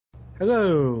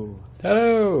Hello!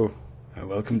 Hello! And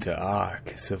welcome to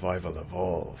Ark Survival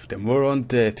Evolved. And we're on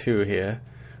day 2 here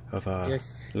of our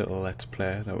little Let's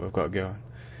Play that we've got going.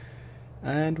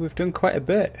 And we've done quite a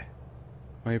bit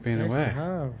while you've been away.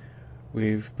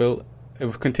 We have.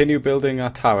 We've continued building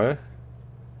our tower.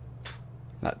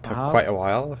 That took quite a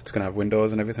while. It's going to have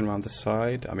windows and everything around the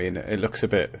side. I mean, it looks a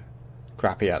bit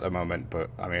crappy at the moment,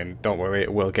 but I mean, don't worry,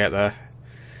 it will get there.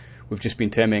 We've just been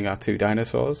taming our 2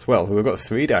 dinosaurs. Well, we've got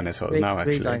 3 dinosaurs now,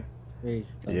 actually.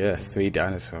 Three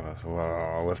dinosaurs.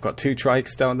 Whoa. We've got 2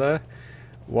 trikes down there.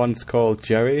 One's called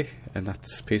Jerry, and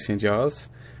that's PCNGR's.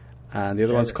 And the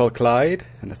other one's called Clyde,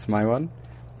 and that's my one.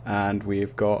 And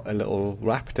we've got a little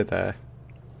raptor there,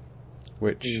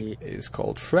 which is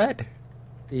called Fred.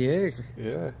 He is.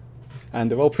 Yeah.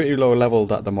 And they're all pretty low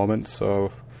leveled at the moment,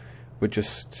 so we're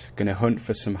just going to hunt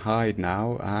for some hide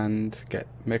now and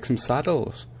make some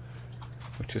saddles,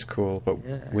 which is cool. But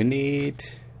we need...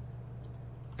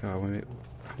 God,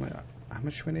 how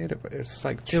much we need? It's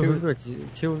like 200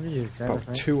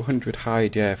 about 200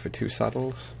 hide, yeah, for 2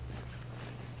 saddles.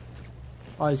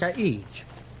 Oh, is that each?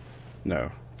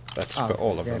 No, that's for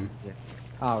all of them. Yeah.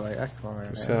 Oh, right, that's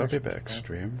fine. So that'll be a bit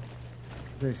extreme.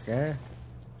 Yeah.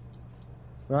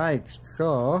 Right,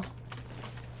 so...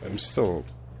 I'm still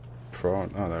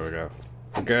prone. Oh, there we go.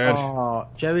 Good. Oh,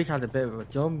 Jerry's had a bit of a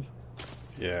jump.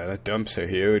 Yeah, the dumps are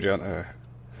huge, aren't they?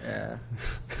 Yeah.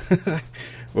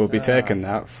 We'll be taking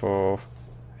that for...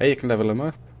 Hey, you can level them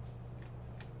up.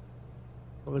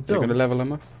 Well, You're going to level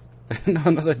them up? No,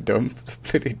 not a dump.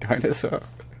 Bloody dinosaur.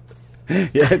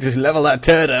 Yeah, just level that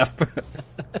turd up.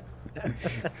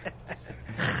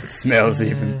 It smells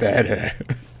even better.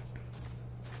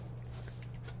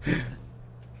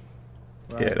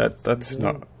 Right, yeah, that's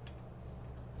not...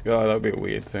 Oh, that would be a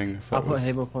weird thing. If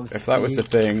that was the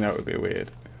thing, that would be weird.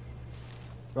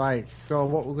 Right, so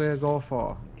what we're going to go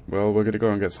for? Well, we're going to go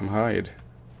and get some hide.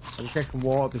 We'll take some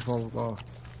water before we go.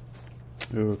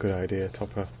 Ooh, good idea,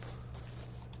 top up.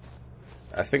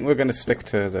 I think we're going to stick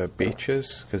to the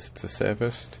beaches, because it's the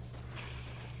safest.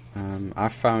 I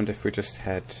found if we just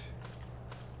head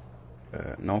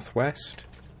northwest,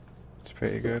 it's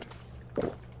pretty good.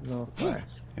 Northwest?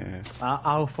 Yeah.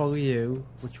 I'll follow you.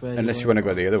 Which way? Unless you want to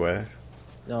go the other way.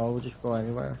 No, we'll just go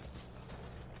anywhere.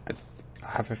 I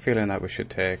have a feeling that we should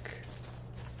take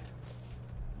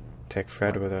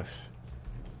Fred with us.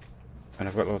 And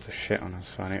I've got loads of shit on us,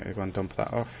 so I need to go and dump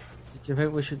that off. Do you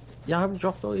think we should... You haven't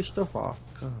dropped all your stuff off?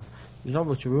 God. There's not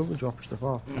much room to drop stuff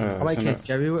off. I might take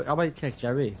Jerry. You're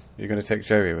going to take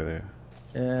Jerry with you?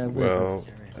 Yeah, well,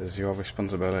 it's your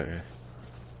responsibility.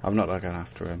 I'm not looking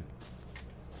after him.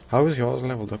 How was yours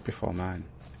leveled up before mine?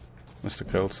 Must have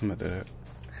killed someone, did it?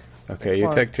 Okay, you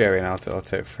take Jerry and I'll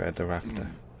take Fred the raptor.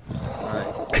 Right.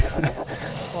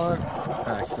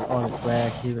 On its way,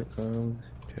 keep it cold.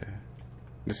 Yeah.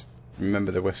 Just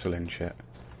remember the whistling shit.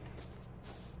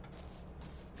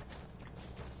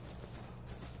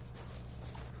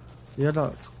 You're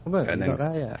not coming, and you're then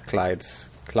not there yet.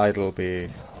 Clyde will be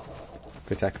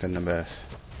protecting the base.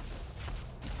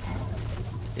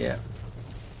 Yeah.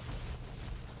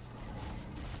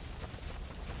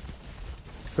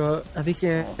 So, have you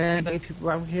seen any people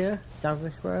around here, down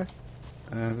this way?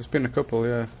 There's been a couple,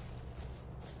 yeah.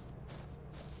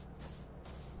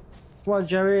 Come on,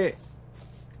 Jerry.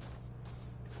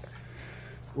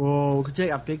 Whoa, we could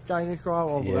take a big dinosaur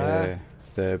over there. Yeah,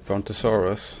 the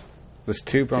Brontosaurus. There's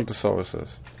 2 Brontosauruses.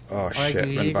 Oh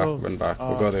shit, run back.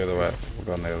 We'll go the other way. We're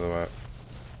going the other way.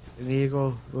 An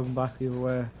eagle, run back the other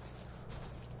way.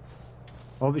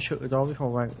 Oh, we shut the door before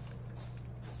we went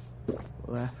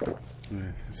left.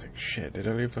 Yeah, it's like, shit, did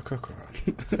I leave the cooker on?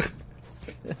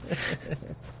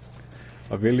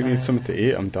 I really need something to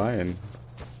eat, I'm dying.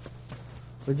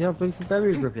 Would you not bring some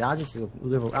berries with you? I'm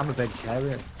a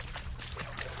vegetarian.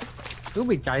 You'll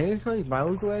be dying, it's like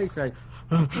miles away, it's like...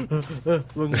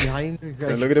 run behind.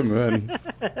 Yeah, look at him run.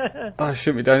 Oh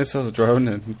shit, my dinosaurs are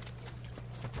drowning.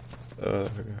 Okay.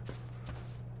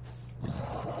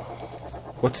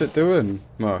 What's it doing,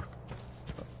 Mark?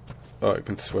 Oh, it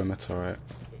can swim, it's alright.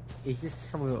 He's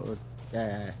just coming up with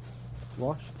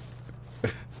wash.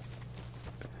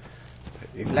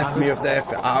 He left me up there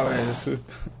for hours.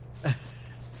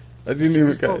 I didn't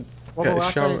even get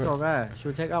a shower. There? Should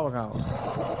we take that one out?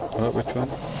 Oh, which one?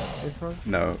 This one?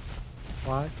 No.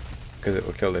 Why? Because it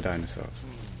will kill the dinosaurs.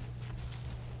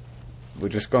 We're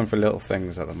just going for little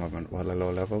things at the moment while they're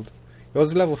low leveled. Yours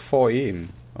is level 14.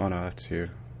 Oh no, that's you.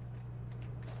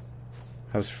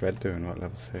 How's Fred doing? What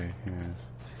level is he? Yeah,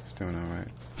 he's doing alright.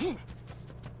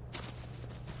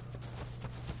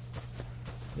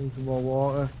 Need some more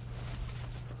water.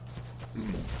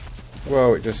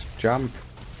 Whoa, it just jumped.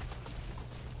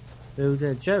 Who's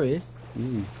there? Jerry?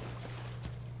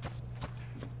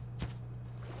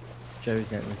 Jerry's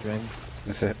getting a drink.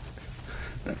 That's it.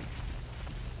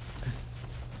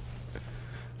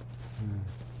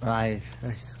 Right,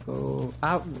 let's go.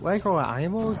 Where's all the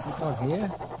animals? It's not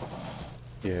here.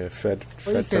 Yeah, Fred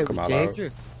took them all out.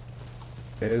 It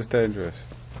is dangerous.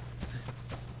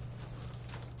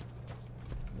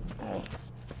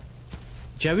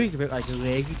 Jerry's a bit like a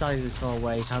lazy dinosaur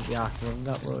where he can't be asked to run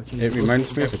that much. It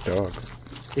reminds me of a dog.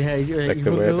 Yeah, like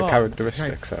the way the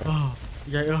characteristics are.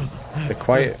 They're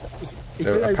quite.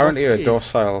 They're apparently a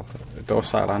docile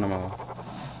animal.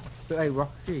 But like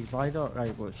Roxy, my dog,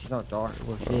 like, well, she's not dark,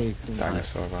 well, she is.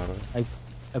 Dinosaur, rather. Like,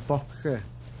 a boxer.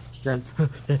 She's like,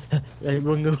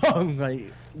 running along,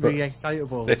 like, really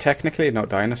excitable. They're technically not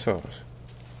dinosaurs.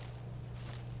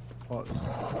 What?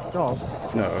 Dog?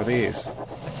 No, these.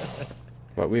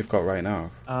 What we've got right now.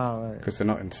 Oh, right. Because they're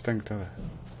not extinct, are they?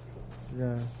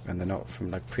 Yeah. And they're not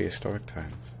from, like, prehistoric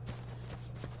times.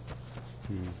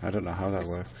 I don't know how that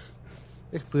works.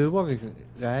 This blue one isn't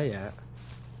there yet.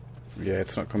 Yeah,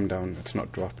 it's not come down. It's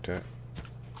not dropped yet.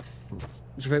 Do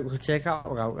you think we could take that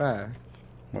one out there?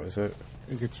 What is it?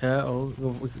 It's a turtle.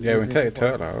 Yeah, we can take a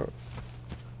turtle out.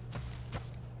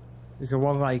 Is the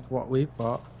one like what we've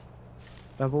got?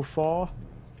 Level 4?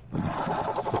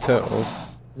 The turtle?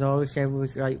 No, the same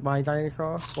as like my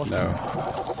dinosaur? No.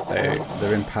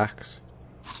 They're in packs.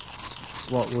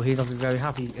 What, will he not be very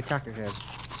happy attacking him?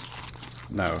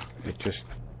 No, it just...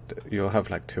 You'll have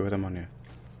like 2 of them on you.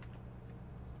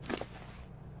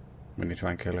 When you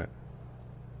try and kill it.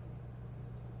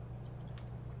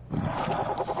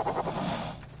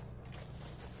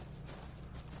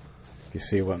 You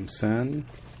see what I'm saying?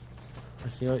 I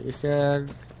see what you're saying.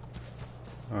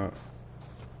 Oh. You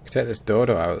can take this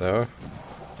dodo out though.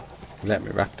 Let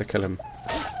me raptor kill him.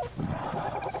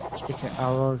 Stick it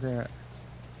arrows in it.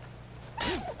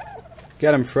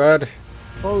 Get him, Fred!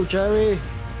 Oh, Jerry!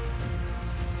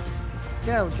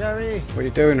 Go, Jerry! What are you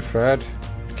doing, Fred?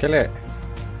 Kill it!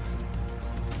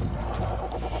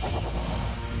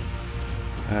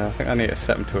 I think I need to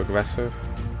set him to aggressive.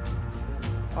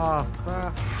 Oh,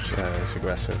 crap. Yeah, it's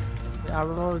aggressive. The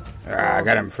arrows. Ah,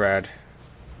 get him, Fred.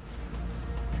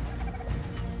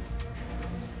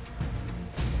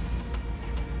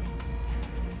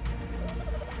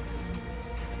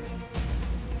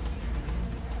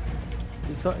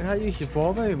 You can't use your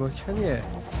ball very much, can you?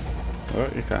 Oh,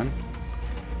 you can.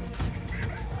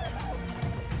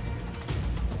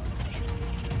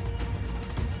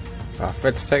 Oh,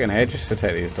 Fred's taking ages to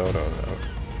take these dodos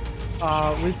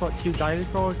out. We've got 2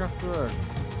 dinosaurs after us.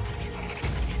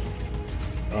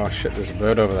 Oh shit, there's a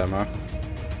bird over there, man.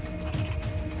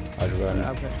 I'd run.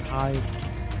 I'm getting high.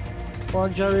 Come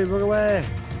on, Jerry, run away!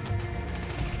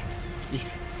 He's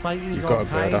fighting his You've got own a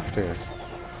bird kind. after you.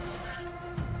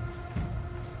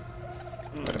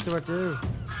 What do I do?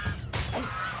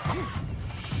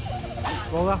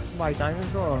 Well, that's my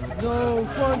dinosaur. No,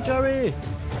 come on, Jerry!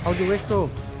 How do you whistle?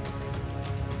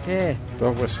 Here.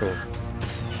 Dog whistle.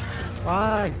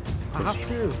 Why? I have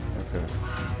to. Okay.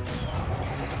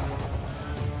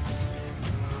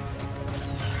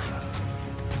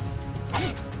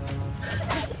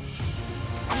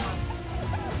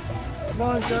 Come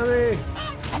on, Jerry!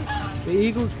 The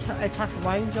eagle's attacking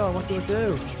mine, John. What do I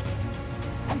do?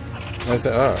 Where's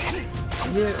it at?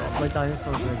 Yeah, my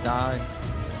dinosaur's gonna die.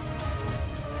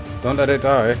 Don't let it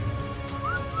die.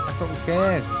 That's what we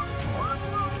said.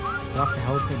 We'll have to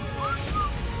help him.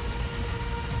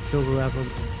 Kill whoever.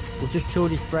 We'll just kill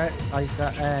this Brett, like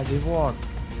that, the one.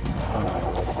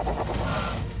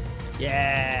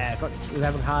 Yeah, got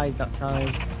 11 hide that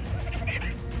time.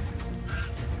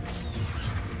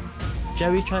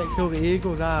 Jerry's trying to kill the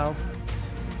eagle now.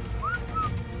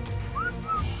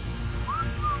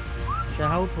 Should I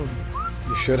help him?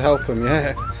 You should help him,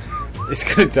 yeah. He's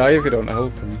gonna die if you don't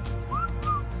help him.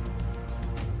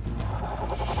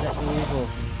 Get the eagle.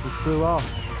 He flew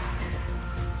off.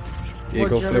 The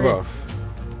eagle flew off.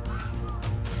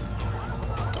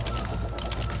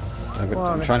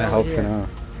 I'm trying to help you now.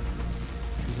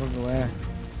 He's running away.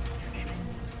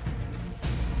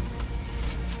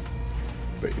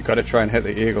 But you gotta try and hit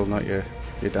the eagle, not your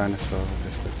dinosaur,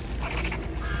 obviously.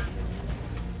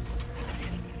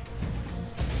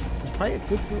 He's quite a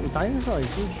good little dinosaur,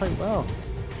 he's doing quite well.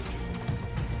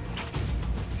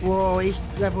 Whoa, he's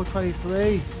level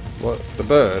 23. What, the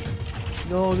bird?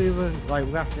 No, they were like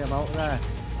wrapping him out there.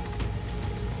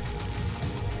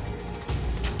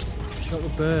 Got the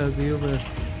bird, the other.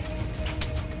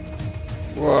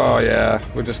 Whoa, yeah,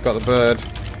 we just got the bird.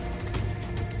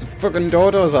 The fucking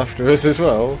dodo's after us as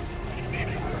well.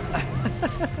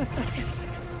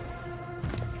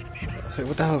 So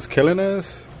what the hell's killing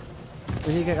us?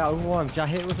 We need to get that other one. Did I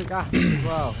hit it with a gas as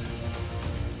well?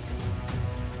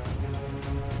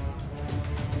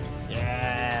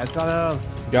 Yeah, got him.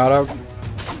 Got him.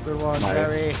 Good one, Nice.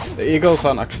 Jerry. The eagles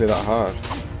aren't actually that hard.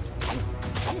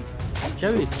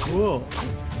 Jerry's cool.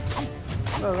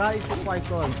 Well, that is just like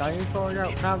going dinosaur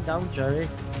now. Calm down, Jerry.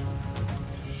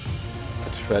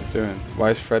 What's Fred doing?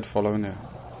 Why is Fred following you?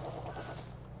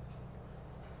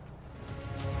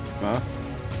 Huh?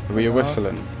 Were you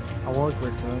whistling? I was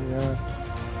whistling, yeah.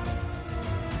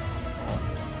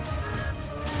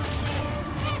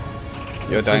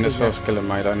 Your dinosaur's killing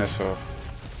my dinosaur.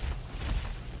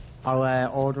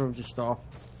 I'll order him to stop.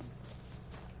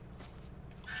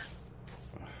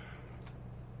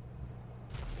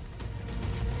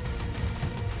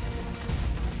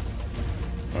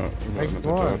 Oh, we've got Nice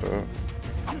another one. door.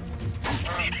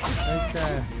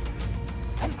 Okay.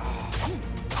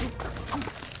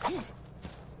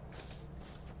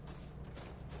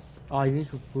 Oh, you need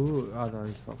some food. Oh no,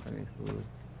 he's not any food.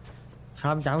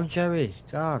 Calm down, Jerry.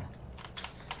 God.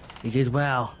 He did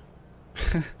well.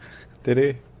 Did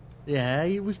he? Yeah,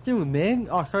 he was doing me.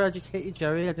 Oh, sorry, I just hit you,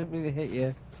 Jerry. I didn't mean to hit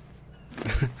you.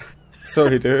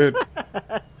 Sorry, dude.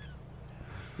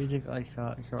 You didn't like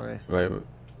that, sorry. Right,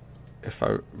 if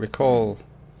I recall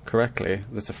correctly,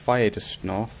 there's a fire just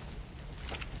north.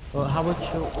 Well, how much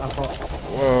I thought...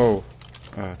 Whoa.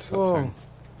 Oh, it's that Whoa. thing.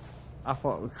 I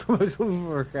thought it was coming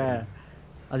for us there.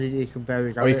 I didn't you can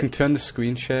bury Oh, you can turn the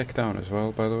screen shake down as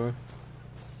well, by the way.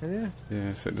 Can you?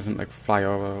 Yeah, so it doesn't like fly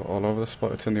all over the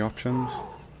spot. It's in the options.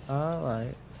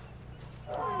 Alright.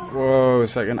 Whoa,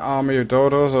 it's like an army of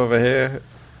dodos over here.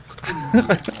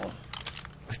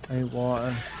 Hey,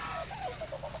 water.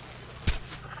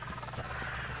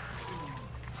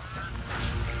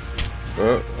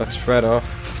 Oh, that's Fred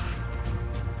off.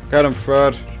 Get him,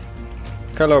 Fred.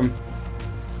 Kill him.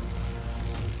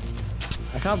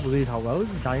 I can't believe how well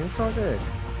the dinosaur did.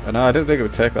 I know, I didn't think it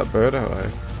would take that bird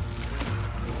away.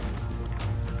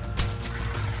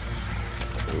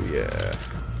 Oh yeah.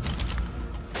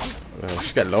 Well, we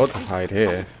should get loads of hide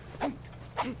here. How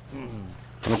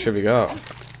much have you got?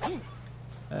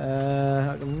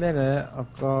 At the minute,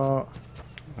 I've got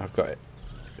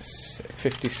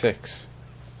 56.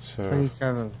 So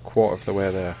 27. quarter of the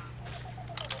way there.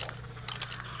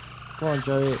 Come on,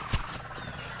 Joey.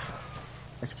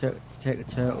 Let's take the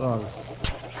turtle on.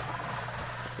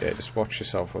 Yeah, just watch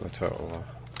yourself with a turtle though.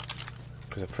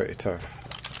 Because they're pretty tough.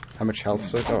 How much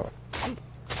health have they got?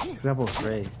 Level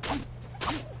 3.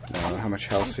 No, how much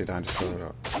health has your dinosaur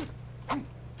got?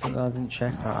 I didn't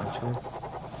check that actually.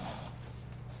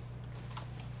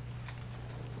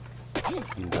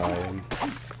 I'm dying.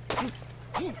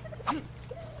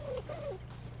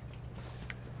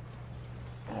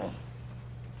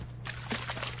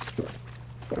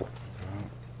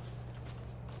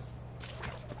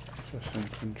 Just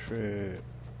infantry.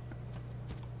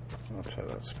 I'll take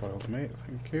that spoiled meat,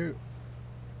 thank you.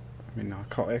 I mean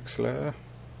narcotics later.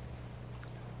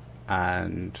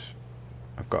 And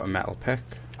I've got a metal pick.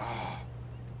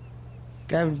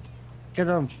 Get him. Get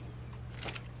him.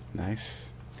 Nice.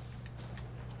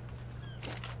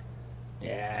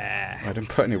 Yeah. I didn't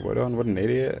put any wood on, what an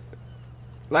idiot.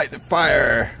 Light the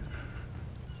fire!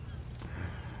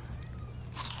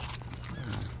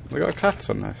 We got cats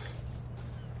on this.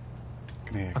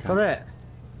 Come here, I got it.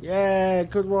 Yeah,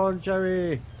 good one,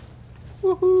 Jerry.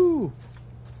 Woohoo!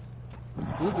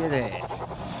 You did it.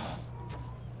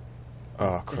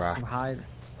 Oh crap. Some hide.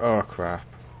 Oh crap.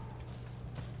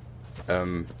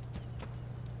 I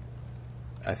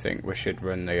think we should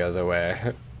run the other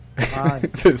way.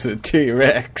 There's a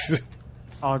T-Rex.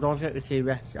 Oh, don't hit the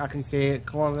T-Rex. I can see it.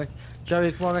 Come on,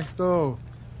 Jerry, come on, let's go.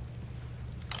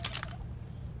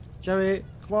 Jerry,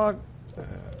 come on.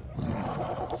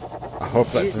 I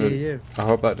hope that doesn't. Easy, I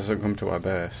hope that doesn't come to our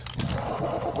base.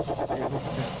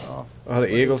 Oh, the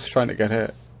eagle's trying to get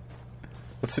hit.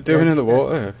 What's it doing in the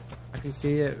water? I can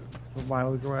see it from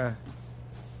miles away.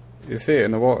 You see it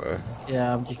in the water?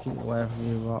 Yeah, I'm just keeping away from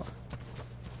you, lot.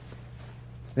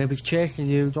 If it's chasing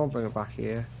you, don't bring it back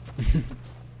here.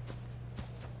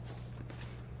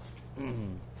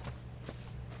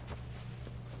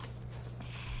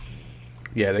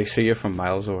 Yeah, they see you from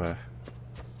miles away.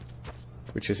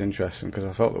 Which is interesting, because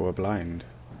I thought they were blind.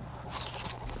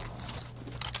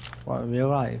 What, in real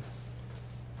life?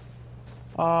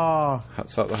 Oh, I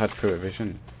thought they had poor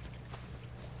vision.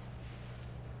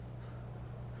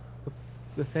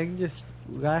 the thing just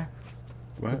left.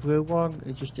 What? The blue one,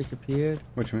 it just disappeared.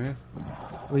 What do you mean?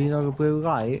 Well, you know the blue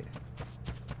light?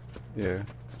 Yeah.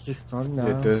 It's just gone now.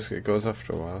 It does, it goes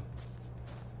after a while.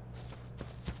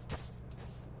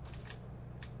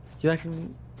 you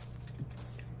reckon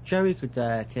Jerry could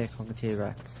take on the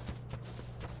T-Rex?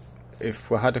 If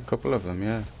we had a couple of them,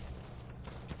 yeah.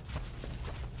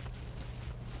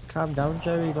 Calm down,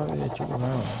 Jerry. You don't need to jump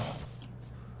around.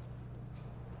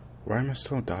 Why am I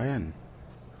still dying?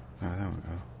 Oh, there we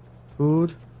go.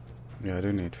 Food? Yeah, I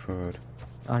do need food.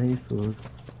 I need food.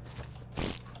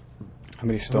 How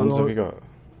many stones have you got?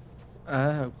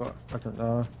 I've got, I don't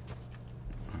know.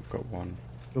 I've got one.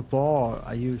 The ball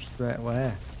I used straight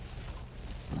away.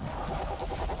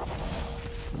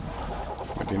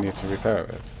 But do you need to repair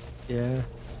it? Yeah.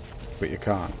 But you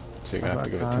can't, so you're going to have to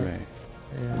give it to me.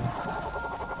 Yeah.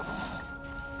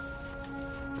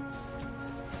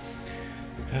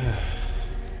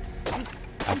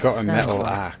 I've got a metal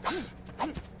axe.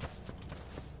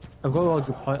 I've got loads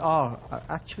of points. Oh,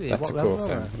 actually, That's what a cool level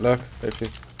thing. are we? Look, if you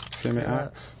see me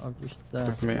axe. I'm just Look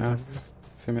at me axe.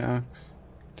 See me axe?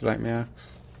 Do you like me axe?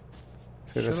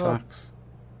 See this axe?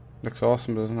 Looks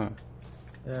awesome, doesn't it?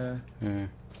 Yeah. Yeah.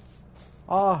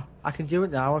 Oh, I can do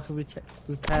it now. I can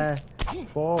repair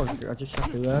boards. I just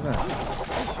have to learn it.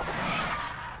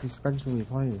 You spend so many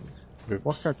points. Oops.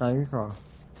 What's that down for?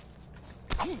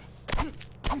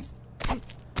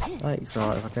 Right,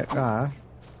 so if I get that,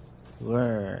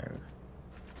 where?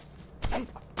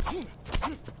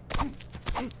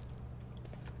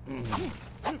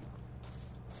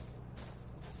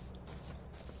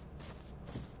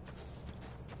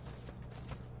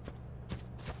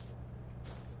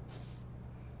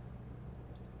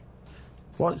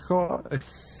 What sort of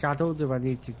saddle do I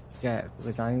need to get for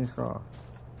the dinosaur?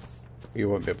 You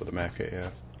won't be able to make it, yeah.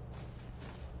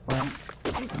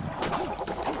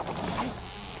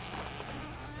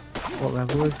 What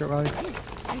level is it like?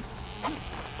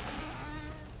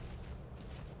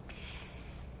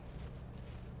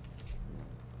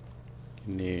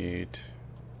 You need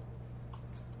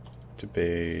to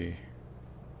be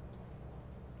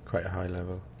quite a high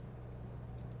level.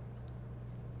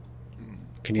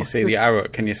 Can you see the arrow?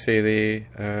 Can you see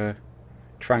the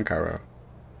trank arrow?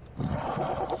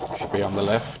 Should be on the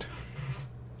left.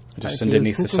 Just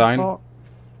underneath the sign. Pot?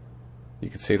 You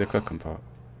can see the cooking pot.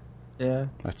 Yeah.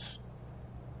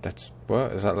 That's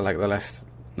what? Is that like the last?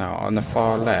 No, on the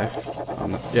far left.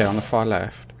 On the far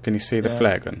left. Can you see the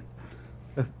flare gun?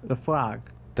 The flag?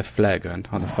 The flare gun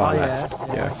on the far left.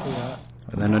 Yeah. I see that.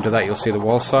 And then under that you'll see the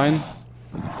wall sign.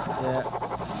 Yeah.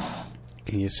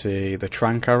 Can you see the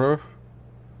trank arrow?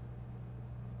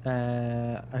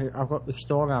 I've got the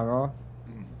stone arrow.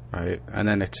 Right, and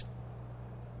then it's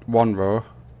one row,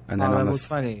 and then on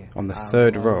the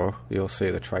third row you'll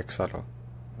see the trike saddle.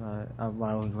 Right, I'm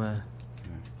miles away.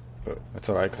 But it's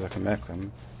alright because I can make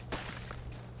them.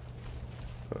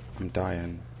 But I'm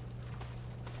dying.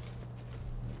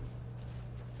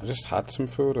 I just had some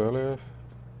food earlier.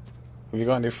 Have you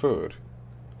got any food?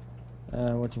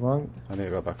 What do you want? I need to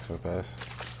go back to the base.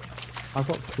 I've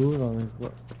got food on this,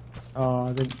 but... Oh,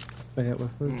 I didn't bring it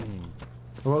with food.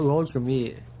 I've got loads of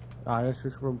meat. Alright, let's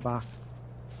just run back.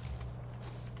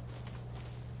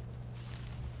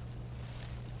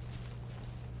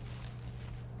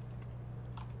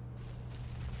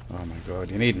 Oh my god,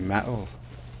 you need metal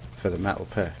for the metal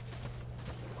pick.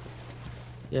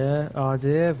 Yeah, oh, I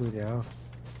did, we do.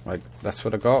 Like, that's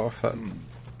what I got off that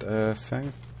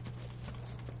thing.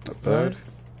 That bird. Right.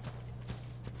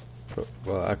 But,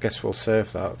 well, I guess we'll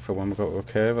save that for when we go to a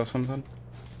cave or something.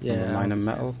 Yeah. And we're mining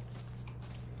metal.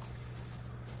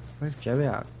 Where's Jerry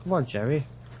at? Come on, Jerry.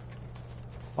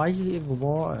 Why is he eating the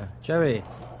water? Jerry.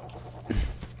 He's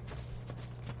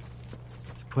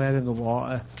playing in the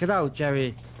water. Get out,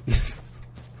 Jerry.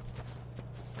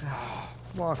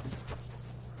 Come on.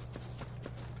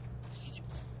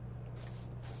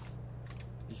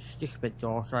 He's just a bit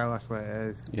docile, that's what it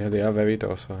is. Yeah, they are very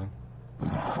docile.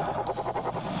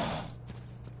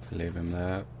 Leave him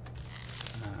there.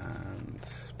 And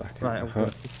back in the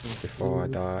hut before I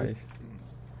die.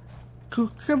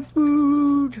 Cook some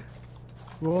food!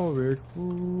 Glorious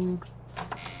food.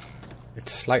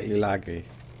 It's slightly laggy.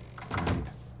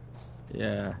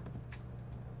 Yeah.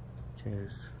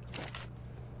 Cheers.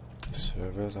 The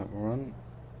server that we're on?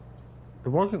 It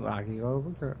wasn't laggy though,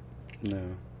 was it?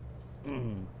 No.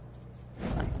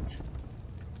 Right.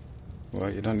 Well,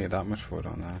 you don't need that much wood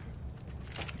on there.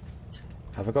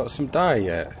 Have I got some dye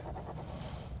yet?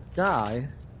 Die?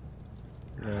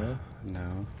 No.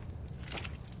 No.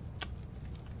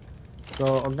 So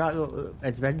on that little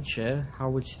adventure, how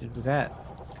much did we get?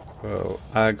 Well,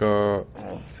 I got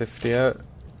 58.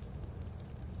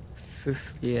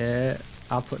 58.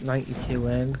 I'll put 92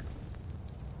 in.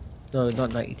 No,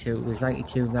 not 92. There's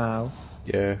 92 now.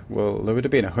 Yeah, well, there would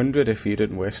have been 100 if you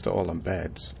didn't waste it all on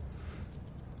beds.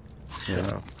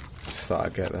 Yeah. thought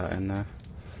I'd get that in there.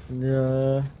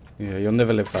 No. Yeah, you'll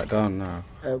never live that down now.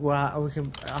 Well, I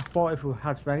thought if we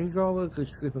had friends over, we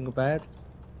could sleep in the bed.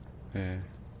 Yeah.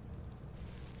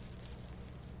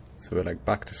 So we're like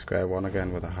back to square one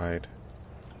again with a hide.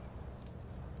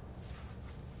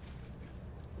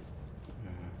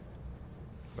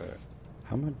 But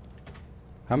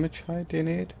how much hide do you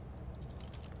need?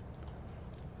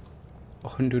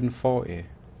 140.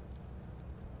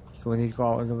 So we need to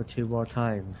go out another 2 more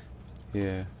times.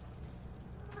 Yeah.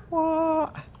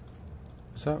 What?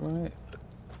 Is that right?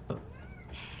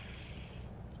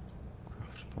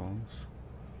 Craftables.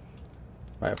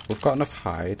 Right, we've got enough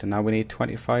hide, and now we need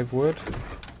 25 wood.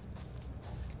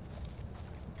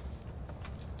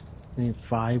 We need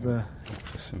fibre.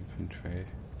 Just infantry.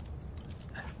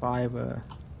 Fibre.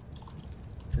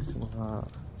 Just some of that.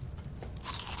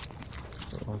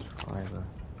 Put on fibre.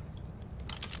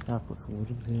 I'll put some wood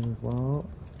in here as well.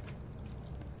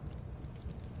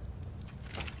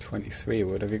 23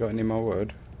 wood. Have you got any more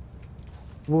wood?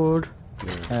 Wood?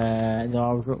 Yeah.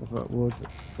 No, I was looking for wood,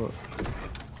 but...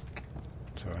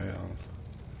 It's alright,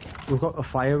 We've got a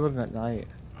fire run at night.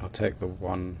 I'll take the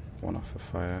one off the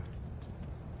fire.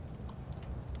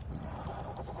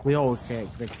 We always take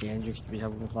it's dangerous to be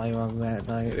having a fire on there at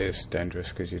night. It is dangerous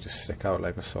because you just stick out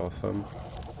like a sore thumb.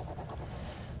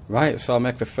 Right, so I'll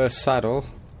make the first saddle.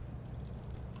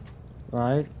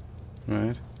 Right?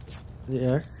 Right.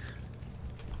 Yes.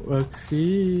 Let's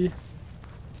see.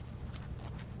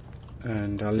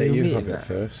 And I'll let you have it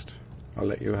first. I'll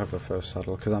let you have the first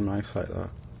saddle because I'm nice like that.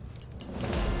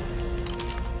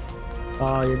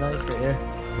 Oh, you're nice at you.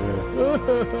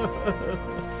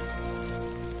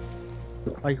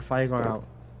 Yeah. Like a fire going out.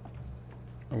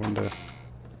 I wonder.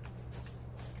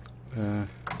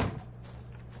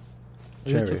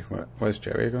 Jerry, where's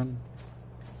Jerry gone?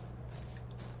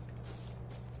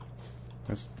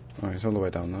 Oh, he's all the way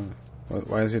down there.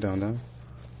 Why is he down there?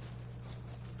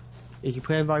 Is he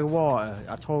playing by the water?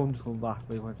 I told him to come back,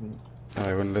 but he wouldn't. Oh,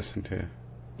 he wouldn't listen to you.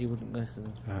 He wouldn't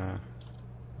listen.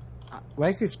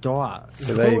 Where's this door at?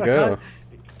 So there you go.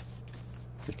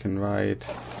 You can ride.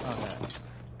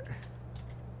 Okay.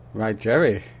 Ride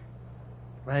Jerry.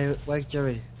 Where's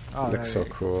Jerry? Oh, looks so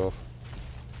cool.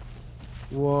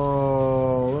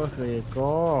 Whoa, look at you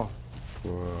go.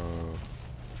 Whoa.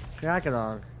 Can I get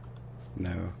on?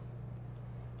 No.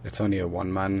 It's only a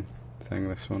one-man thing,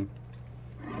 this one.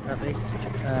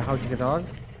 How'd you get on?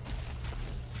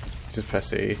 Just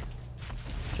press E.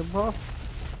 Jump off?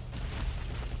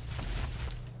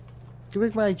 Give me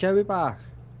my Jerry back.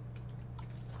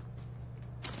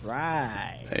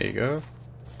 Right. There you go.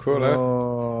 Cool, eh?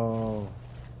 Oh.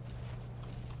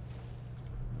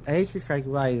 It's just like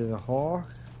riding a horse.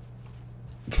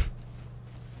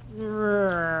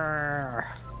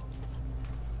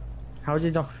 How did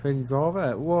he knock things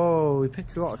over? Whoa, he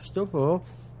picks a lot of stuff up.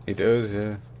 He does,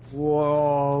 yeah.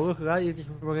 Whoa, look at that, you just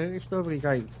running into stuff and he's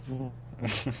like...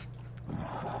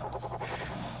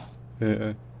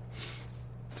 Yeah.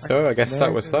 So I guess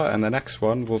that was that, and the next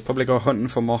one we'll probably go hunting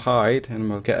for more hide and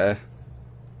we'll get a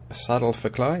saddle for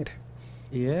Clyde.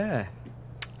 Yeah.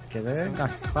 Get in,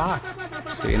 that's back.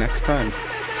 See you next time.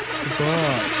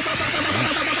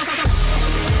 Goodbye.